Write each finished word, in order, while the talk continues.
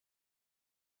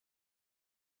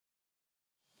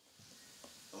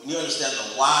when you understand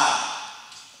the why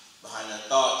behind their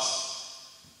thoughts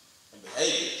and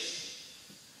behaviors,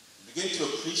 you begin to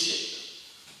appreciate them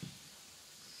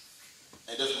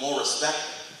and just more respect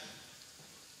them.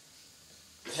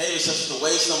 Behavior such as the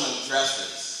way someone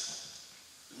dresses,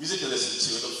 the music they listen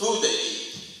to, the food they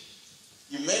eat.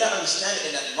 You may not understand it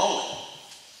in that moment,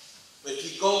 but if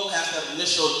you go past that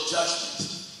initial judgment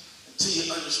until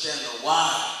you understand the why,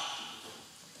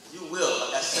 you will,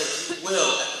 like I said, you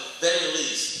will at the very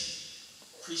least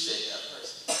appreciate that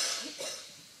person.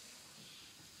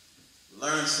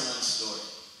 Learn someone's story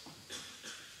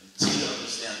until you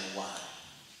understand the why,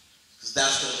 because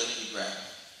that's going to make you grab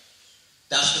it.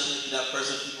 That's going to make you that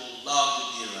person people love to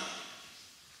be around.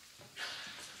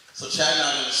 So Chad and I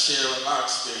are going to share our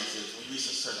experiences when we reach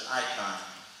a certain icon.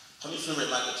 How many familiar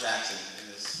with Michael Jackson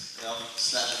in this?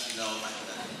 Snap if you know Michael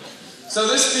Jackson. So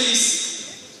this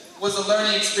piece was a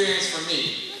learning experience for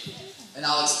me, and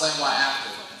I'll explain why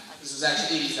after. This was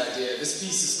actually Edie's idea. This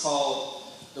piece is called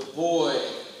The Boy,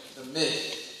 the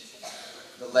Myth,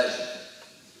 the Legend.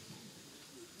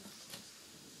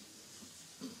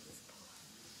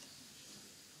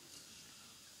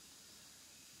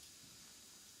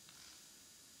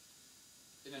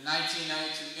 In a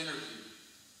 1992 interview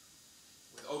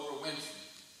with Oprah Winfrey,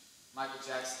 Michael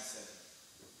Jackson said,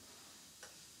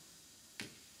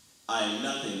 "I am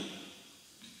nothing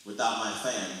without my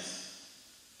fans."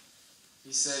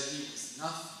 He said he was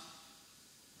nothing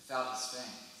without his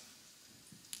fans.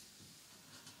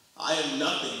 I am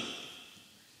nothing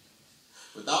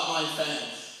without my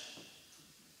fans.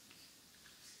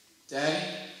 Daddy,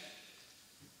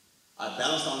 I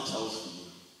bounced on toes for you.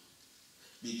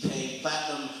 Became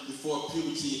platinum before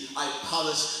puberty. I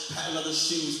polished patent leather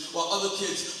shoes while other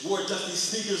kids wore dusty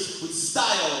sneakers with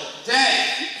style.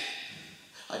 Daddy!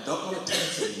 I don't want to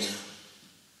dance anymore.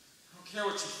 I don't care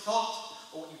what you thought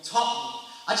or what you taught me.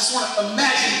 I just want to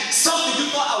imagine something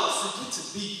you thought I would forget to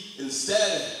be.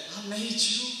 Instead, I made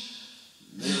you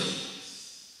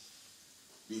millions.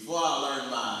 Before I learned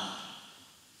my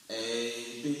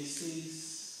ABCs.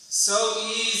 So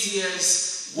easy as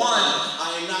 1.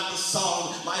 I am not the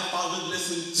song my father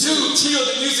listened to. 2. Teal,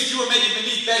 the music you were making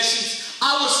beneath bed sheets.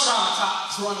 I was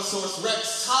traumatized. Tyrannosaurus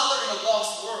Rex. Toddler in a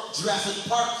lost world. Jurassic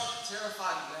Park.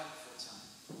 Terrified and ran before time.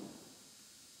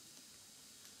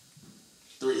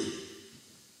 3.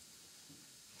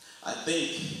 I think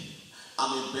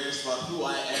I'm embarrassed about who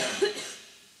I am.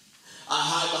 I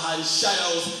hide behind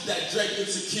shadows that drag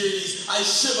insecurities. I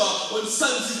shiver when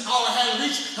sun sees our hand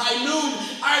reach high noon.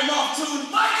 I am off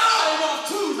tune. Michael! I am off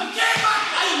tune. Again,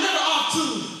 Michael! I am never off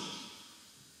tune.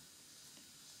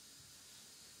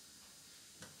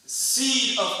 The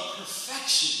seed of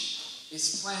perfection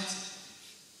is planted.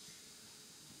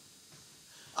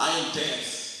 I am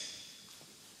dance.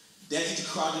 Dancing to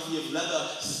choreography of leather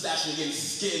slashing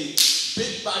against skin.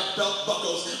 Bit by belt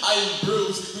buckles, I am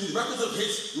bruised. With records of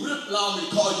hits, you wouldn't allow me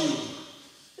to call you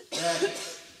Daddy.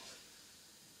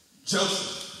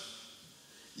 Joseph,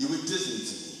 you were Disney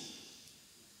to me.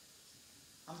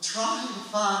 I'm trying to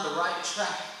find the right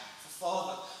track for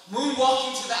father.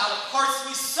 Moonwalking to the outer parts of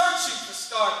me, searching for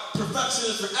stardom.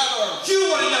 Perfection is forever. You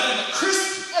want nothing but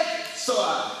crisp edges. So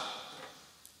I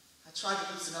tried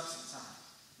to loosen up some time.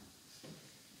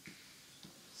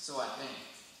 So I think.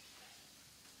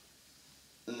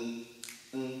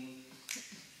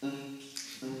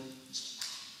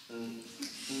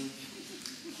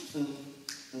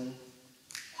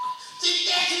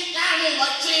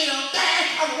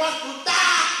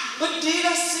 But did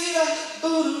I see the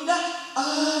Buddha? I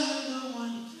am the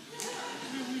one.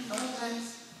 On the place,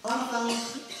 on the floor,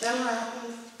 that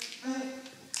happens.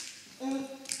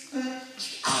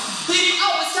 People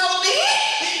always told me,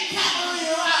 be careful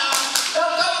you are.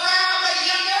 Don't go around making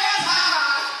your girls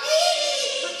high.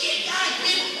 But you got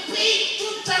beat,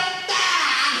 you don't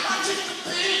die. I took the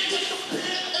pill,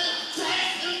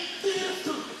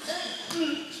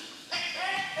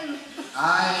 I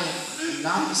am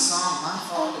not the song my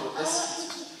father would listen to.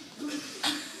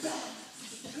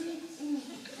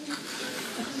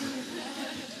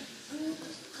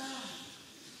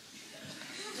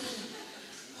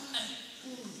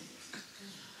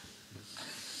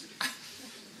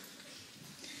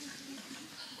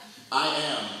 I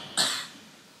am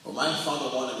what my father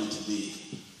wanted me to be.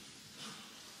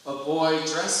 A boy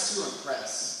dressed to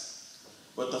impress.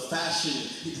 But the fashion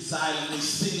he designed of me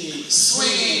singing,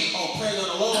 swinging, or playing on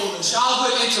alone.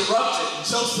 Childhood interrupted.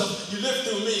 Joseph, you lived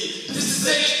through me. This is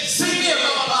it. Sing me a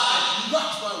lullaby. You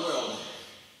rocked my world.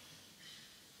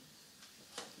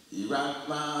 You rocked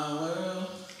my world.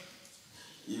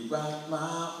 You rocked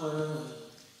my world.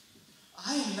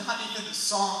 I am not even the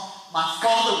song my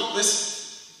father would listen to.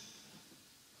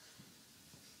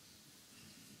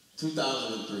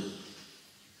 2003.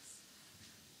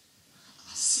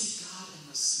 I see God in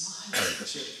the smile of the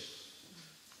children.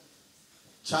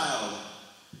 Child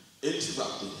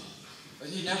interrupted. But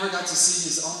he never got to see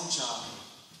his own child.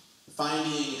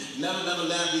 Finding Never Never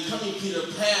Land, becoming Peter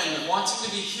Pan. Wanting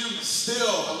to be human. Still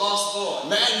A lost boy.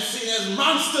 man seen as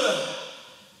monster.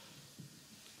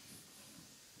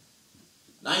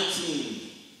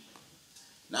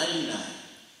 1999.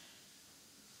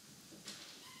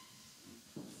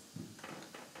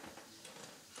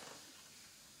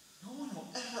 No one will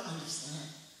ever understand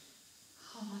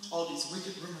how much all these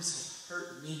wicked rumors have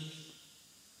hurt me.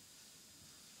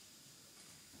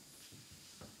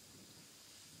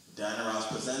 Diana Ross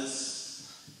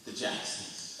presents The Jacksons.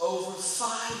 Over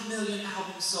 5 million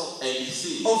albums sold.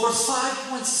 ABC. Over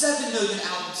 5.7 million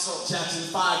albums sold. Jackson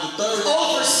 5, the third.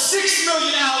 Over 6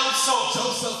 million albums sold.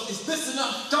 Joseph, is this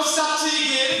enough? Don't stop till you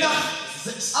get enough.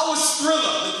 I was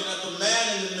Thriller. Looking at the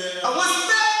man in the mirror. I was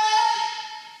mad.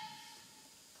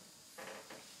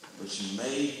 But you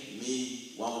made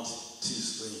me want to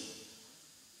scream.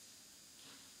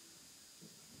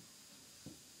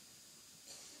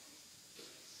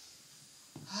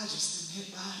 I just been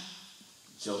hit by.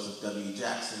 Joseph W.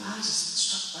 Jackson. I just been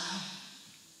struck by.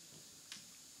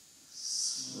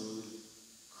 Smooth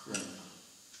criminal.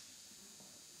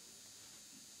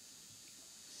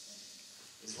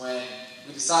 Is when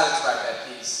we decided to write that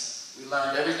piece. We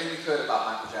learned everything we could about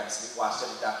Michael Jackson. We watched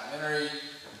every documentary,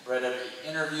 read every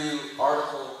interview,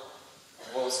 article.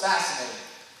 And what was fascinating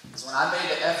is when I made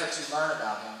the effort to learn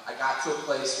about him, I got to a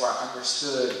place where I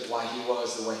understood why he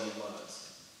was the way he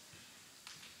was.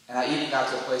 And I even got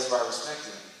to a place where I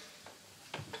respected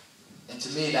him. And to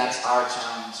me, that's our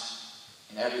challenge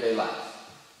in everyday life.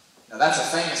 Now, that's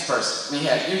a famous person. We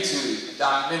have YouTube,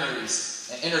 documentaries,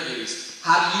 and interviews.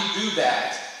 How do you do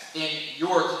that in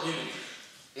your community?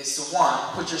 Is to, one,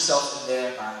 put yourself in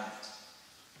their environment.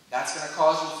 That's going to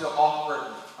cause you to feel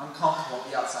awkward, uncomfortable,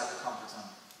 be outside your comfort zone.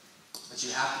 But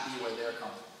you have to be where they're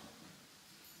comfortable.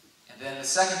 And then the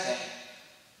second thing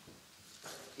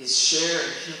is share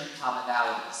human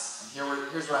commonalities. And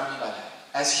here's what I mean by that.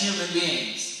 As human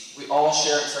beings, we all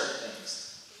share in certain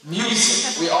things.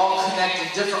 Music, we all connect in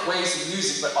different ways with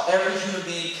music, but every human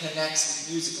being connects with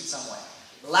music in some way.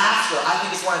 Laughter, I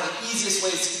think, is one of the easiest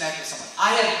ways to connect with someone. I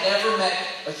have never met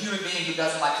a human being who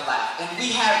doesn't like to laugh. And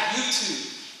we have YouTube.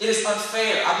 It is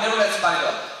unfair. I've never met somebody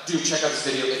like, dude, check out this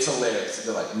video, it's hilarious. And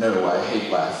they're like, no, I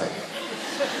hate laughing.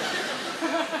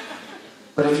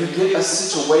 But if you get a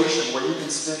situation where you can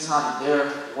spend time in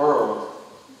their world,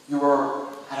 you are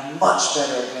at a much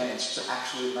better advantage to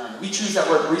actually learn. We choose that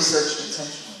word research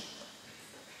intentionally.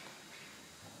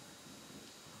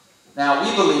 Now,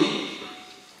 we believe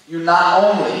you not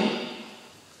only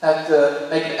have to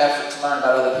make an effort to learn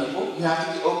about other people, you have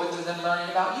to be open to them learning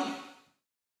about you.